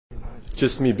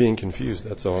just me being confused,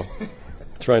 that's all.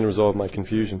 Trying to resolve my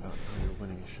confusion.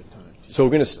 So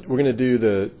we're gonna do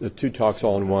the two talks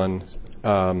all in one,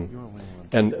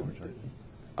 and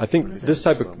I think these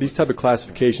type of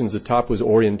classifications. The top was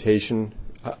orientation.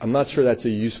 I'm not sure that's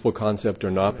a useful concept or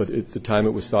not, but at the time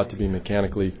it was thought to be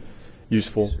mechanically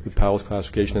useful, the Powell's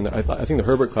classification, and I think the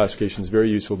Herbert classification is very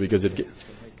useful because it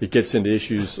gets into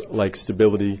issues like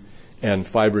stability and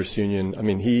fibrous union. I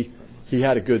mean, he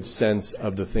had a good sense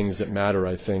of the things that matter,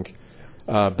 I think.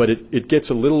 But it gets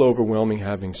a little overwhelming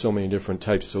having so many different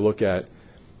types to look at.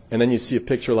 And then you see a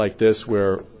picture like this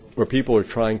where people are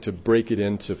trying to break it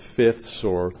into fifths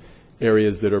or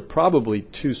areas that are probably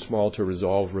too small to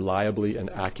resolve reliably and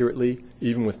accurately,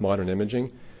 even with modern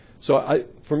imaging. So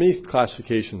for me,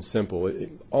 classification's simple.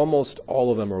 Almost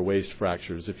all of them are waist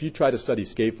fractures. If you try to study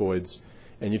scaphoids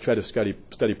and you try to study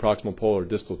proximal polar or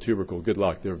distal tubercle, good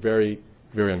luck. They're very,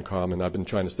 very uncommon. I've been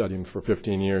trying to study them for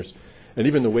 15 years. And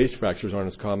even the waist fractures aren't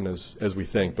as common as we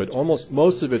think. But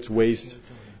most of it's waist.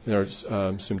 There's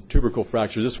some tubercle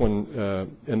fractures. This one,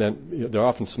 and then they're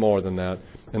often smaller than that,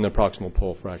 and they're proximal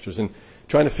pole fractures. And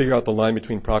trying to figure out the line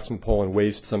between proximal pole and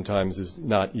waist sometimes is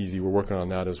not easy. We're working on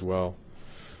that as well.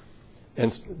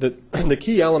 And the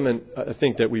key element, I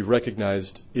think, that we've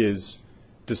recognized is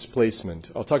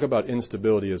displacement. I'll talk about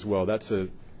instability as well. That's a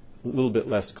little bit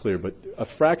less clear, but a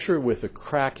fracture with a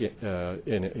crack in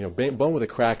it, bone with a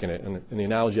crack in it, and the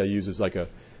analogy I use is like a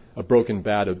broken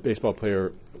bat. A baseball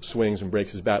player swings and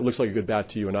breaks his bat. It looks like a good bat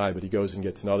to you and I, but he goes and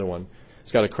gets another one.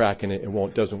 It's got a crack in it.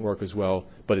 It doesn't work as well,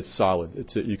 but it's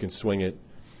solid. You can swing it,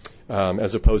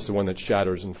 as opposed to one that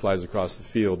shatters and flies across the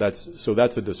field. That's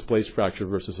a displaced fracture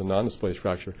versus a non-displaced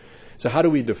fracture. So how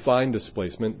do we define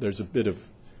displacement? There's a bit of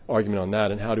argument on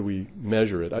that, and how do we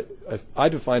measure it? I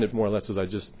define it more or less as I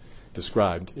just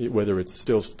described, whether it's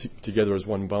still together as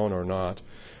one bone or not.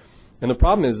 And the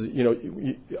problem is,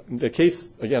 the case,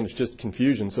 again, it's just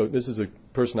confusion. So this is a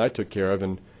person I took care of,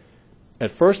 and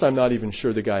at first I'm not even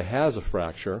sure the guy has a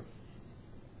fracture.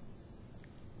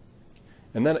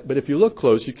 And then, but if you look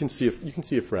close, you can see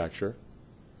a fracture.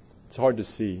 It's hard to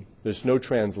see. There's no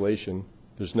translation.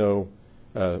 There's no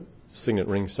signet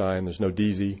ring sign. There's no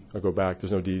DZ. I'll go back.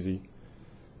 There's no DZ.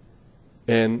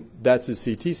 And that's a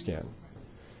CT scan.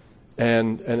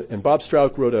 And Bob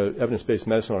Strauch wrote an evidence-based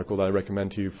medicine article that I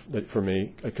recommend to you for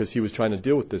me because he was trying to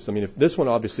deal with this. I mean, if this one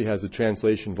obviously has a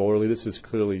translation volarly, this is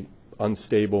clearly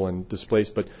unstable and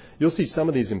displaced, but you'll see some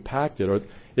of these impacted. Or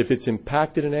if it's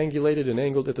impacted and angulated and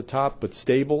angled at the top but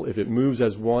stable, if it moves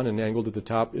as one and angled at the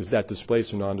top, is that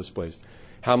displaced or non-displaced?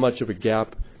 How much of a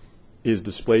gap is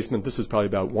displacement? This is probably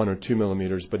about 1 or 2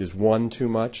 millimeters, but is 1 too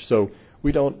much? So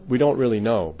we don't really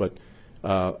know. But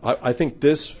I think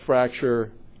this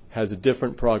fracture has a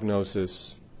different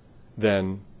prognosis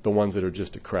than the ones that are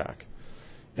just a crack.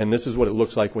 And this is what it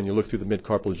looks like when you look through the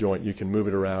midcarpal joint. You can move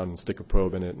it around and stick a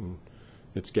probe in it, and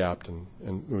it's gapped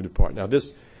and moved apart. Now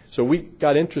so we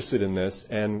got interested in this,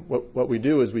 and what we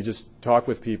do is we just talk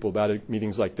with people about it,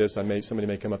 meetings like this. Somebody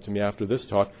may come up to me after this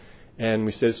talk, and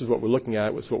we say, this is what we're looking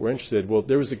at, it's what we're interested in. Well,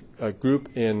 there was a group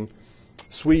in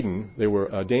Sweden. They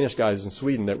were Danish guys in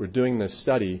Sweden that were doing this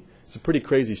study. It's a pretty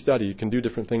crazy study. You can do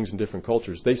different things in different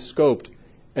cultures. They scoped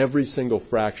every single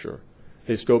fracture.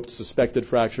 They scoped suspected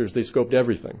fractures. They scoped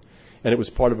everything. And it was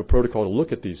part of a protocol to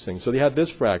look at these things. So they had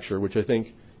this fracture, which I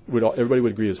think everybody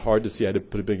would agree is hard to see. I had to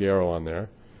put a big arrow on there.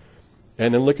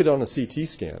 And then look at it on a CT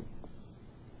scan.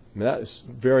 I mean, that is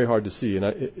very hard to see. And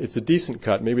it's a decent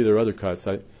cut. Maybe there are other cuts.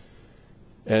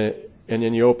 And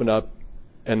then you open up,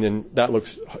 and then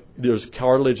there's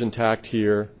cartilage intact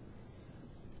here,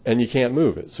 and you can't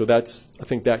move it. So I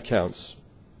think that counts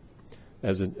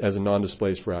as a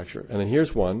non-displaced fracture. And then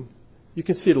here's one. You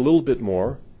can see it a little bit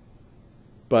more,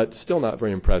 but still not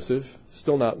very impressive.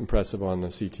 Still not impressive on the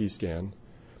CT scan.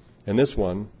 And this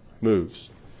one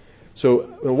moves. So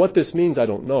what this means, I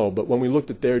don't know. But when we looked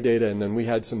at their data, and then we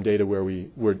had some data where we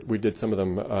did some of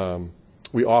them,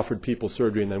 we offered people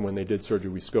surgery, and then when they did surgery,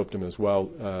 we scoped them as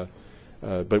well.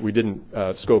 But we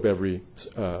didn't scope every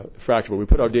fracture. But we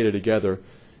put our data together,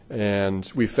 and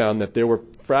we found that there were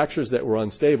fractures that were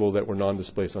unstable that were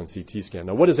non-displaced on CT scan.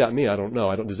 Now, what does that mean? I don't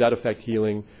know. Does that affect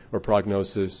healing or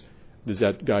prognosis? Does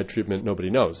that guide treatment? Nobody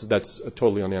knows. That's a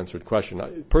totally unanswered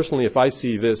question. Personally, if I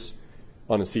see this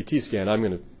on a CT scan, I'm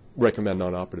going to recommend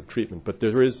non-operative treatment. But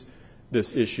there is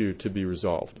this issue to be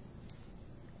resolved.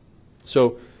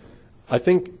 So I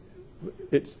think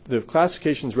the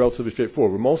classification is relatively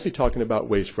straightforward. We're mostly talking about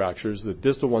waist fractures. The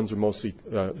distal ones are mostly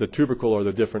the tubercle, or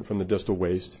they're different from the distal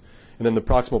waist. And then the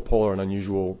proximal polar are an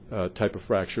unusual type of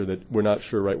fracture that we're not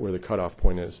sure right where the cutoff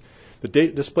point is. The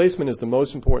displacement is the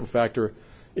most important factor.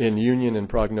 in union and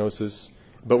prognosis,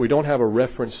 but we don't have a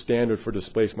reference standard for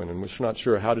displacement, and we're not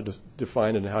sure how to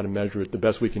define it and how to measure it. The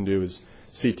best we can do is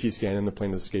CT scan in the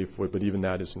plane of the scaphoid, but even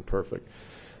that isn't perfect.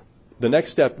 The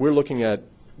next step, we're looking at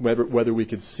whether we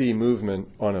could see movement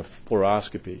on a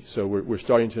fluoroscopy. So we're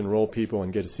starting to enroll people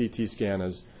and get a CT scan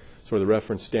as sort of the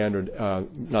reference standard,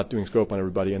 not doing scope on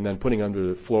everybody, and then putting under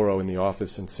the fluoro in the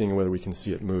office and seeing whether we can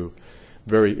see it move.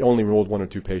 Only enrolled 1 or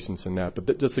 2 patients in that,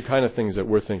 but that's the kind of things that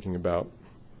we're thinking about.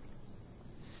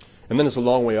 And then it's a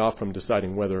long way off from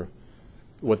deciding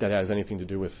what that has anything to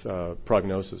do with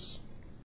prognosis.